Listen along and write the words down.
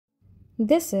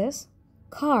This is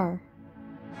car.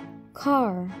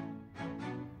 Car.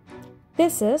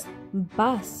 This is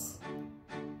bus.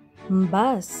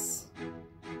 Bus.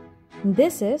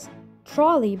 This is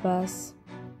trolley bus.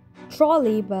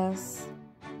 Trolley bus.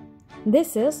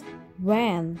 This is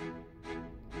van.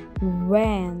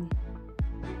 Van.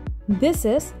 This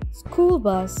is school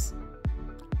bus.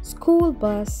 School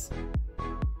bus.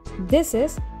 This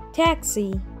is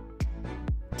taxi.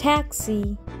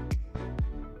 Taxi.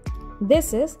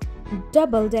 This is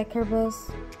double-decker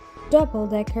bus.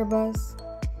 Double-decker bus.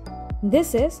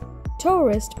 This is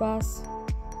tourist bus.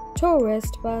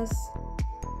 Tourist bus.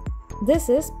 This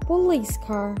is police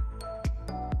car.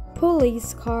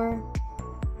 Police car.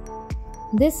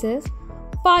 This is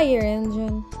fire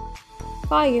engine.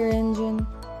 Fire engine.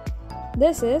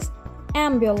 This is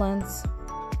ambulance.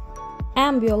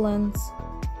 Ambulance.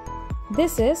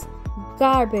 This is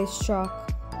garbage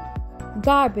truck.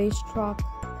 Garbage truck.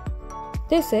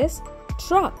 This is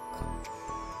truck.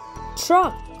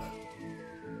 Truck.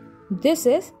 This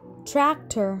is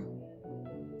tractor.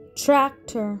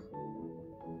 Tractor.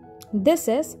 This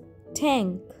is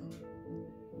tank.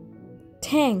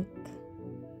 Tank.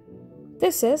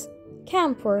 This is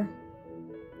camper.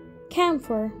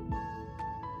 Camper.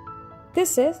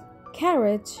 This is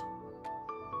carriage.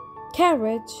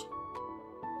 Carriage.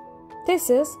 This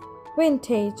is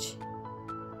vintage.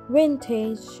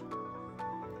 Vintage.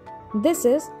 This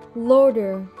is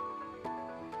loader.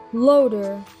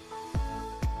 Loader.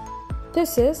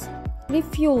 This is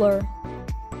refueler.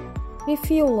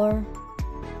 Refueler.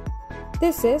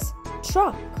 This is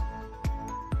truck.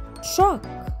 Truck.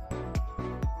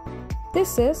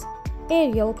 This is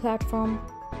aerial platform.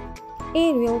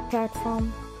 Aerial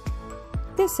platform.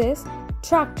 This is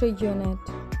tractor unit.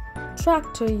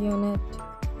 Tractor unit.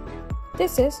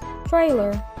 This is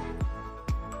trailer.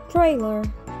 Trailer.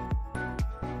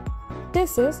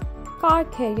 This is car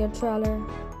carrier trailer.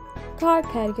 Car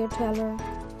carrier trailer.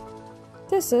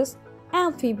 This is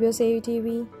amphibious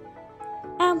ATV.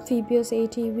 Amphibious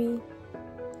ATV.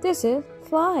 This is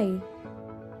slide.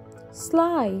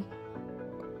 Slide.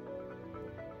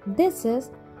 This is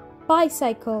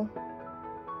bicycle.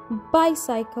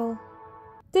 Bicycle.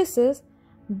 This is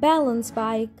balance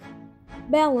bike.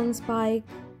 Balance bike.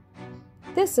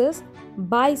 This is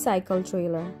bicycle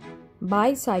trailer.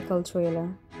 Bicycle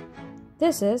trailer.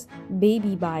 This is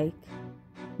baby bike.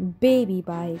 Baby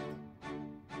bike.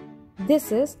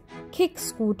 This is kick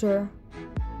scooter.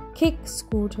 Kick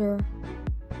scooter.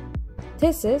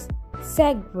 This is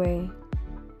Segway.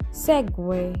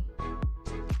 Segway.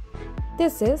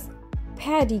 This is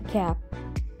pedicab.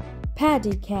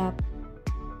 Pedicab.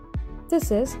 This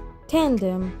is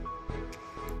tandem.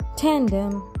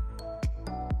 Tandem.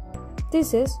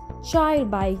 This is child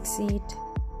bike seat.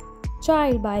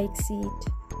 Child bike seat.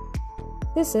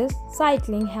 This is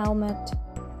cycling helmet.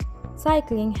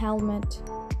 Cycling helmet.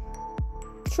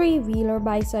 Three-wheeler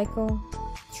bicycle.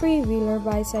 Three-wheeler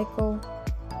bicycle.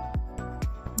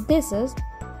 This is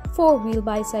four-wheel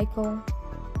bicycle.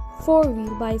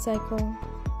 Four-wheel bicycle.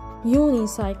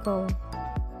 Unicycle.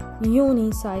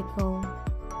 Unicycle.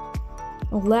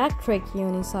 Electric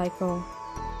unicycle.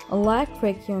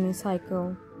 Electric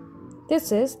unicycle.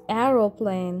 This is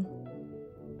aeroplane.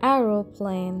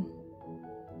 Aeroplane.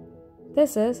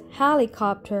 This is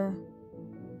helicopter.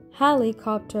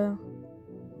 Helicopter.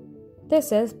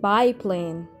 This is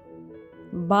biplane.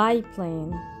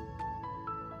 Biplane.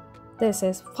 This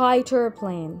is fighter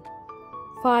plane.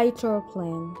 Fighter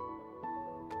plane.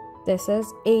 This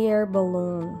is air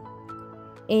balloon.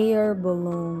 Air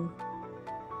balloon.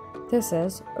 This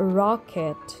is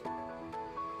rocket.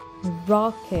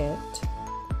 Rocket.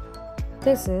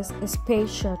 This is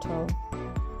space shuttle.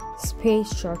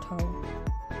 Space shuttle.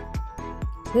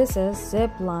 This is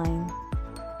zip line.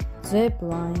 Zip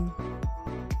line.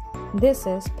 This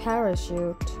is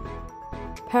parachute.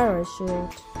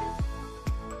 Parachute.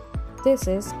 This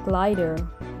is glider.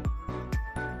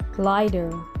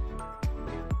 Glider.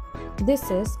 This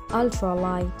is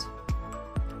ultralight.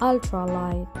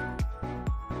 Ultralight.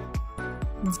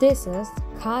 This is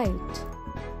kite.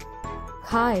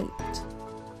 Kite.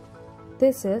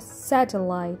 This is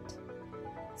satellite.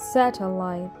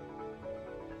 Satellite.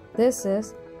 This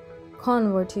is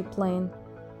convertiplane.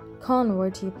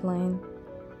 Convertiplane.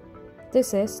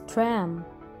 This is tram.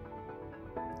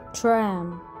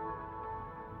 Tram.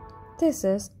 This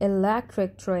is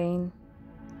electric train.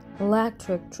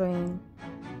 Electric train.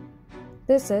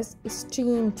 This is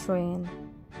steam train.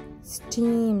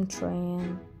 Steam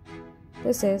train.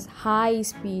 This is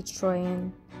high-speed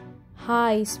train.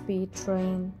 High-speed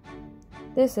train.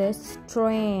 This is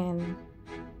train.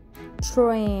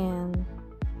 Train.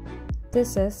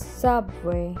 This is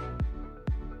subway.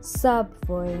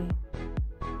 Subway.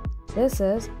 This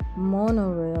is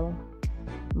monorail.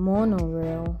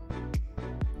 Monorail.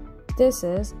 This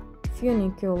is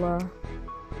funicular.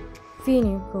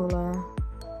 Funicular.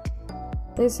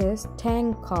 This is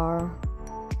tank car.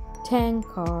 Tank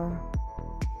car.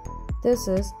 This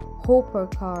is hopper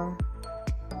car.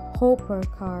 Hopper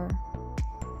car.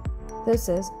 This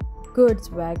is goods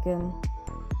wagon.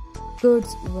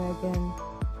 Goods wagon.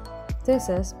 This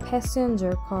is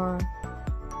passenger car.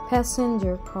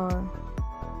 Passenger car.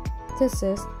 This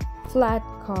is flat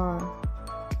car.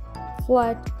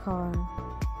 Flat car.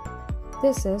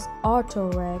 This is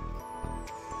auto rack.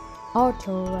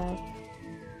 Auto rack.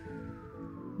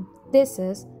 This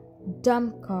is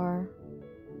dump car.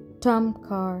 Dump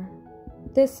car.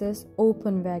 This is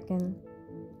open wagon.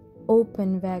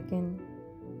 Open wagon.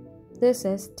 This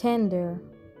is tender.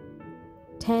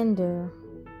 Tender.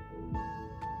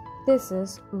 This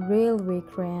is railway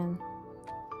crane.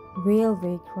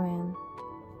 Railway crane.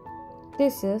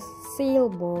 This is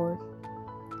sailboard.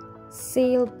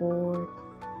 Sailboard.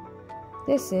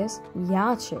 This is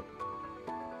yacht.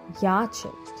 Yacht.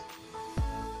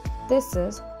 This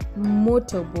is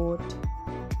motorboat.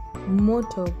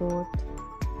 Motorboat.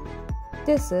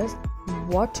 This is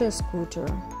water scooter.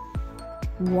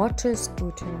 Water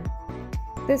scooter.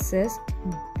 This is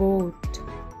boat.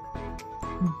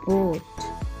 Boat.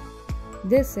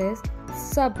 This is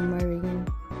submarine.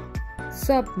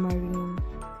 Submarine.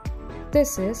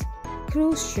 This is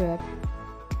cruise ship.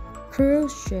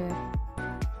 Cruise ship.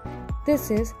 This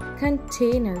is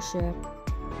container ship.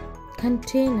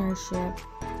 Container ship.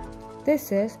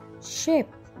 This is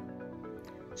ship.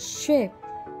 Ship.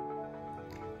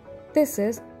 This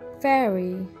is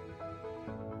ferry.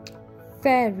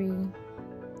 Ferry.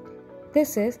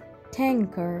 This is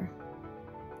tanker.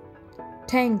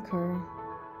 Tanker.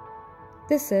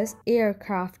 This is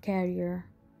aircraft carrier.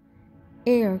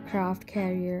 Aircraft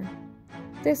carrier.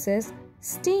 This is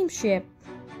steamship.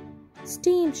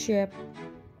 Steamship.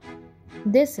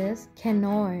 This is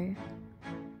canoe.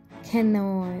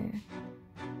 Canoe.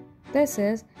 This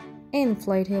is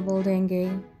inflatable dinghy.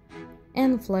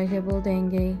 Inflatable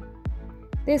dinghy.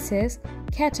 This is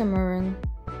catamaran.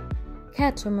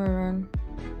 Catamaran.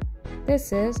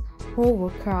 This is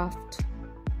hovercraft.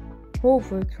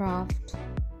 Hovercraft.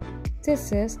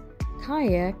 This is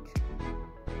kayak.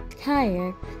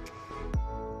 Kayak.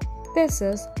 This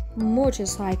is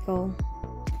motorcycle.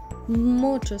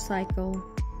 Motorcycle.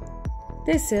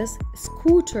 This is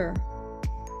scooter.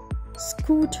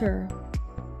 Scooter.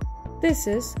 This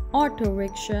is auto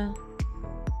rickshaw.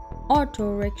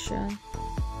 Auto rickshaw.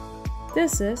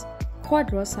 This is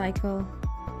quadricycle.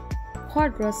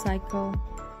 Quadricycle.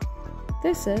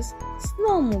 This is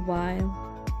snowmobile.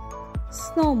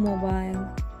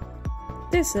 Snowmobile.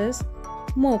 This is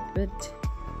moped.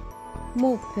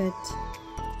 Moped.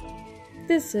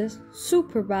 This is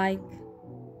superbike.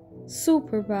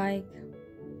 Superbike.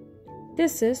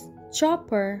 This is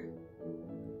chopper.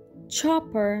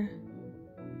 Chopper.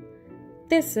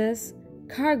 This is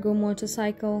cargo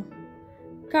motorcycle.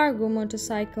 Cargo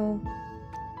motorcycle.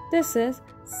 This is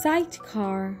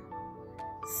sidecar.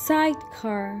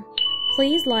 Sidecar.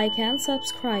 Please like and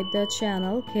subscribe the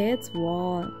channel Kids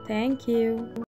World. Thank you.